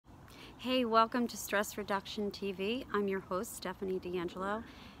Hey, welcome to Stress Reduction TV. I'm your host, Stephanie D'Angelo,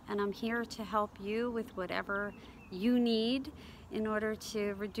 and I'm here to help you with whatever you need in order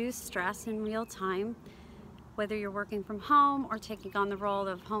to reduce stress in real time, whether you're working from home or taking on the role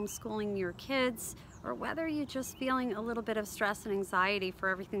of homeschooling your kids, or whether you're just feeling a little bit of stress and anxiety for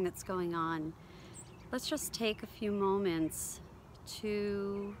everything that's going on. Let's just take a few moments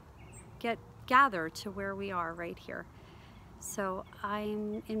to gather to where we are right here. So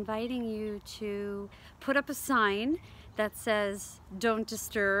I'm inviting you to put up a sign that says don't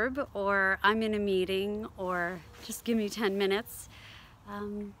disturb, or I'm in a meeting, or just give me 10 minutes,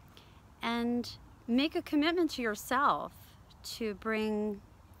 and make a commitment to yourself to bring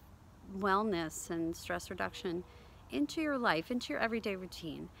wellness and stress reduction into your life, into your everyday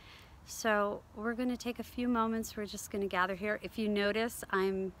routine. So we're going to take a few moments. We're just going to gather here. If you notice,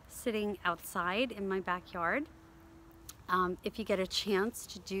 I'm sitting outside in my backyard. If you get a chance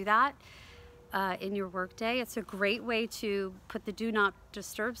to do that in your workday, it's a great way to put the do not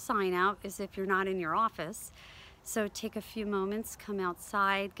disturb sign out, as if you're not in your office. So take a few moments, come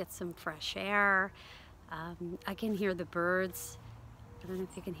outside, get some fresh air. I can hear the birds. I don't know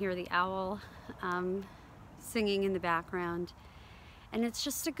if you can hear the owl singing in the background. And it's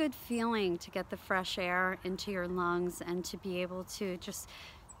just a good feeling to get the fresh air into your lungs and to be able to just,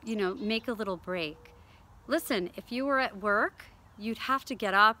 make a little break. Listen, if you were at work, you'd have to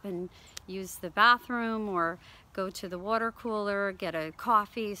get up and use the bathroom or go to the water cooler, get a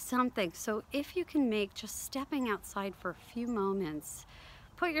coffee, something. So if you can make just stepping outside for a few moments,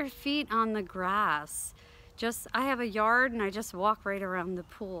 put your feet on the grass. I have a yard and I just walk right around the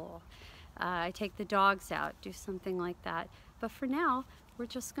pool. I take the dogs out, do something like that. But for now, we're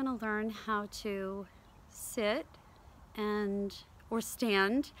just going to learn how to sit or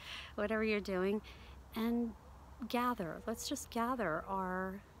stand, whatever you're doing, and gather. Let's just gather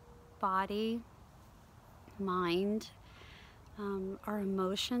our body, mind, our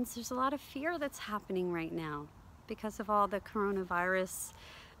emotions. There's a lot of fear that's happening right now because of all the coronavirus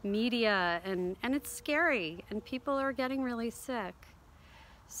media, and it's scary, and people are getting really sick.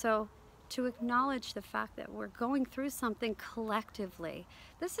 So to acknowledge the fact that we're going through something collectively.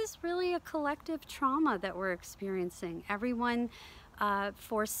 This is really a collective trauma that we're experiencing. Everyone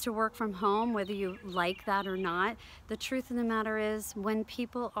forced to work from home, whether you like that or not. The truth of the matter is, when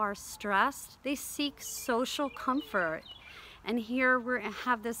people are stressed, they seek social comfort. And here we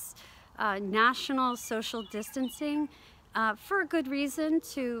have this national social distancing for a good reason,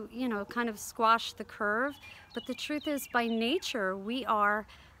 to, kind of squash the curve. But the truth is, by nature, we are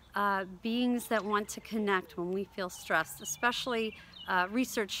beings that want to connect when we feel stressed. Especially,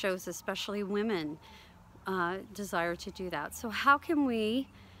 research shows, especially women desire to do that. So how can we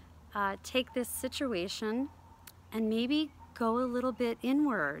take this situation and maybe go a little bit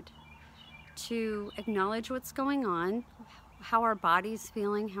inward to acknowledge what's going on, how our body's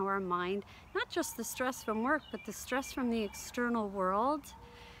feeling, how our mind, not just the stress from work, but the stress from the external world.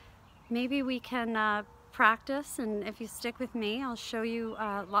 Maybe we can practice, and if you stick with me, I'll show you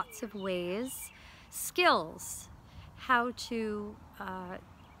lots of ways, skills, how to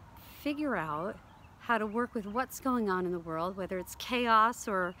figure out how to work with what's going on in the world, whether it's chaos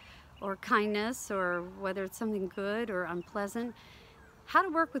or kindness, or whether it's something good or unpleasant, how to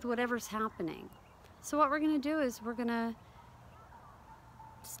work with whatever's happening. So what we're going to do is we're going to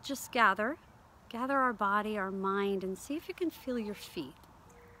just gather our body, our mind, and see if you can feel your feet.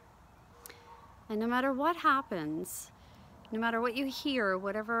 And no matter what happens, no matter what you hear,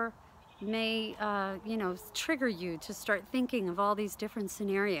 whatever may trigger you to start thinking of all these different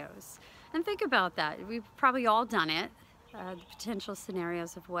scenarios. And think about that. We've probably all done it, the potential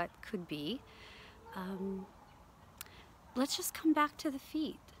scenarios of what could be. Let's just come back to the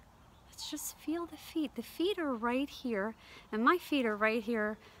feet. Let's just feel the feet. The feet are right here, and my feet are right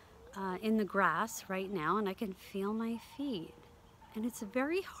here in the grass right now, and I can feel my feet. And it's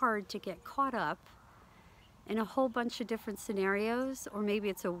very hard to get caught up in a whole bunch of different scenarios, or maybe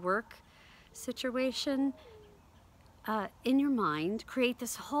it's a work situation in your mind. Create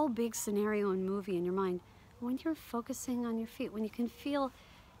this whole big scenario and movie in your mind when you're focusing on your feet, when you can feel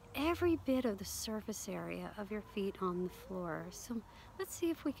every bit of the surface area of your feet on the floor. So let's see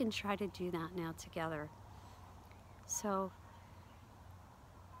if we can try to do that now together. So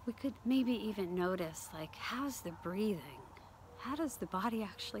we could maybe even notice, like, how's the breathing? How does the body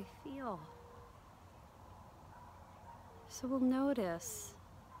actually feel? So we'll notice,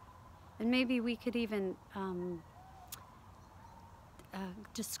 and maybe we could even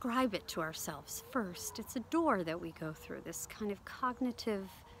describe it to ourselves first. It's a door that we go through, this kind of cognitive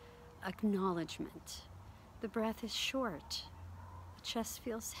acknowledgement. The breath is short, the chest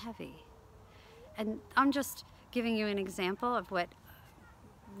feels heavy, And I'm just giving you an example of what,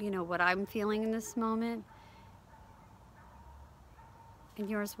 what I'm feeling in this moment. And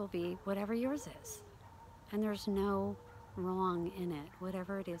yours will be whatever yours is. And there's no wrong in it,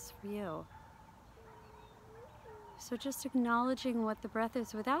 whatever it is for you. So just acknowledging what the breath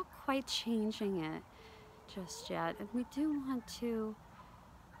is without quite changing it just yet. And we do want to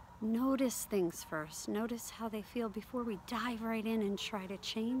notice things first. Notice how they feel before we dive right in and try to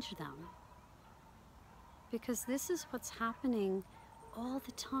change them. Because this is what's happening all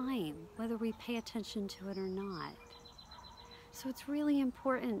the time, whether we pay attention to it or not. So it's really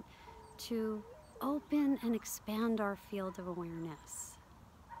important to open and expand our field of awareness.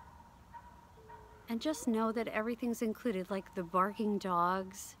 And just know that everything's included, like the barking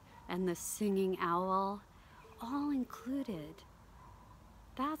dogs and the singing owl, all included.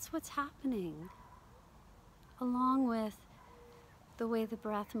 That's what's happening, along with the way the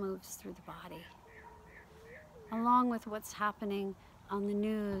breath moves through the body, along with what's happening on the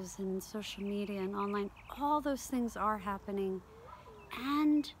news and social media and online. All those things are happening,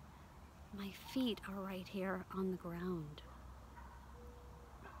 and my feet are right here on the ground.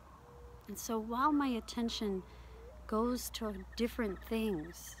 And so while my attention goes to different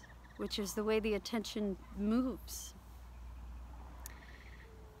things, which is the way the attention moves,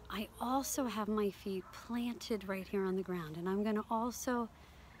 I also have my feet planted right here on the ground. And I'm going to also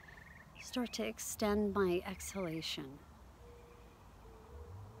start to extend my exhalation.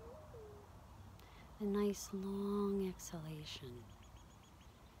 A nice long exhalation.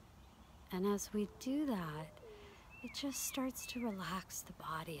 And as we do that, it just starts to relax the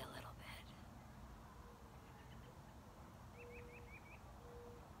body a little bit.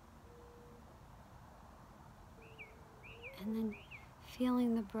 And then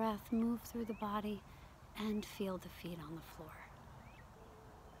feeling the breath move through the body and feel the feet on the floor.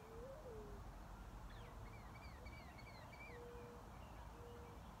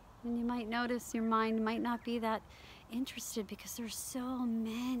 And you might notice your mind might not be that interested because there's so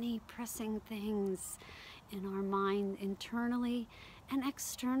many pressing things in our mind, internally and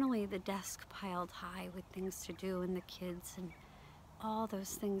externally. The desk piled high with things to do, and the kids and all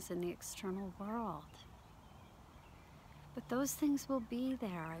those things in the external world. But those things will be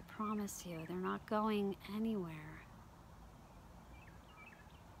there, I promise you. They're not going anywhere.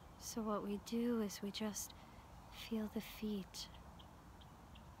 So what we do is we just feel the feet.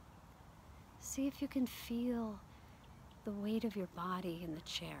 See if you can feel the weight of your body in the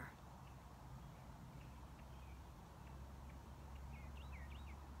chair.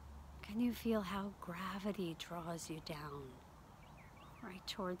 Can you feel how gravity draws you down right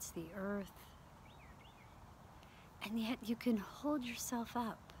towards the earth? And yet you can hold yourself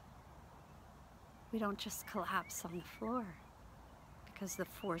up. We don't just collapse on the floor because of the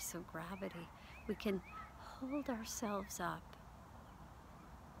force of gravity. We can hold ourselves up.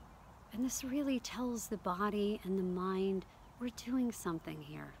 And this really tells the body and the mind we're doing something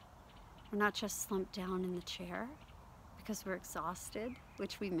here. We're not just slumped down in the chair because we're exhausted,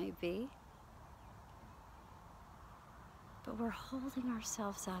 which we may be. But we're holding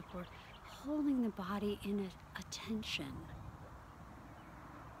ourselves up. We're holding the body in attention.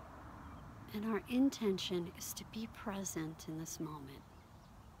 And our intention is to be present in this moment.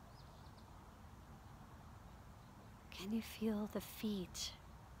 Can you feel the feet?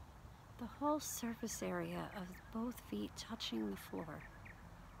 The whole surface area of both feet touching the floor.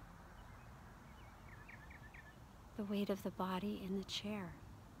 The weight of the body in the chair.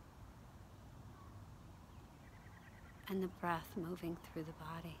 And the breath moving through the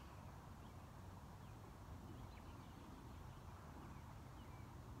body.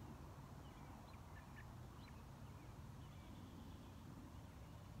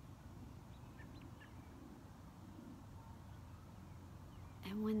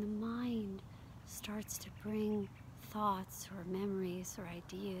 And when the mind starts to bring thoughts or memories or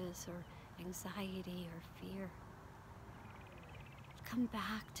ideas or anxiety or fear, come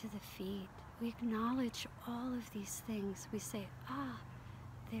back to the feet. We acknowledge all of these things. We say,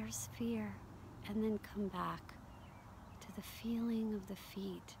 there's fear, and then come back to the feeling of the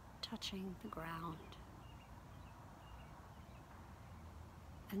feet touching the ground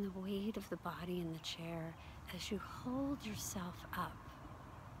and the weight of the body in the chair as you hold yourself up.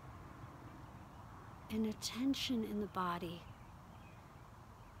 And attention in the body.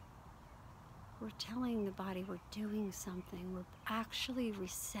 We're telling the body we're doing something. We're actually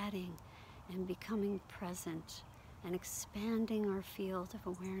resetting and becoming present and expanding our field of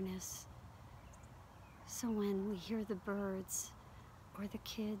awareness. So when we hear the birds or the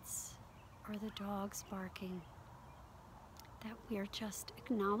kids or the dogs barking, that we are just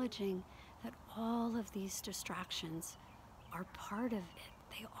acknowledging that all of these distractions are part of it.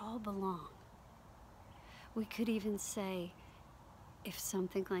 They all belong. We could even say, if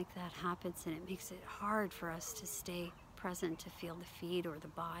something like that happens and it makes it hard for us to stay present, to feel the feet or the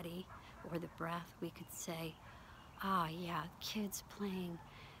body or the breath, we could say, ah, yeah, kids playing,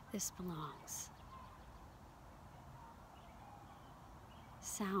 this belongs.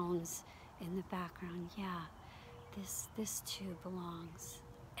 Sounds in the background, yeah, this too belongs.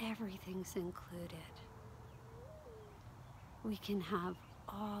 Everything's included. We can have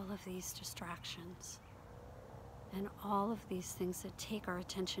all of these distractions and all of these things that take our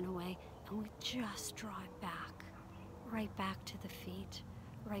attention away, and we just draw it back, right back to the feet,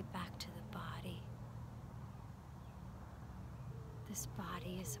 right back to the body. This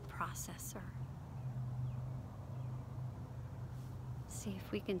body is a processor. See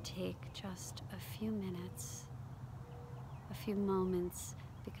if we can take just a few minutes, a few moments,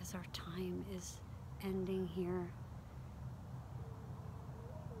 because our time is ending here.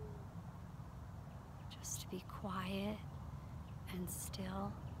 Just to be quiet and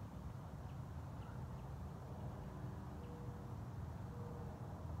still.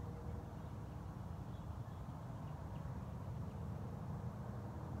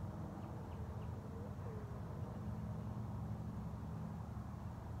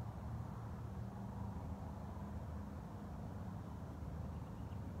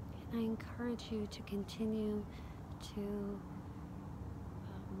 And I encourage you to continue to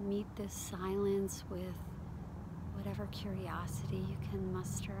meet this silence with whatever curiosity you can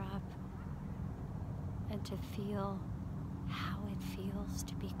muster up, and to feel how it feels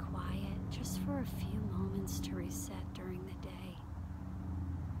to be quiet just for a few moments to reset during the day.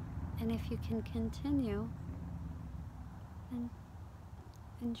 And if you can continue, then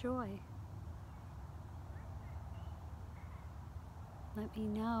enjoy. Let me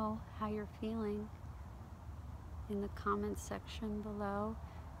know how you're feeling in the comments section below,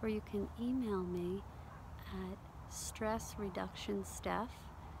 or you can email me at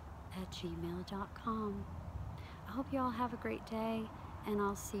stressreductionsteph@gmail.com. I hope you all have a great day, and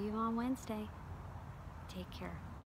I'll see you on Wednesday. Take care.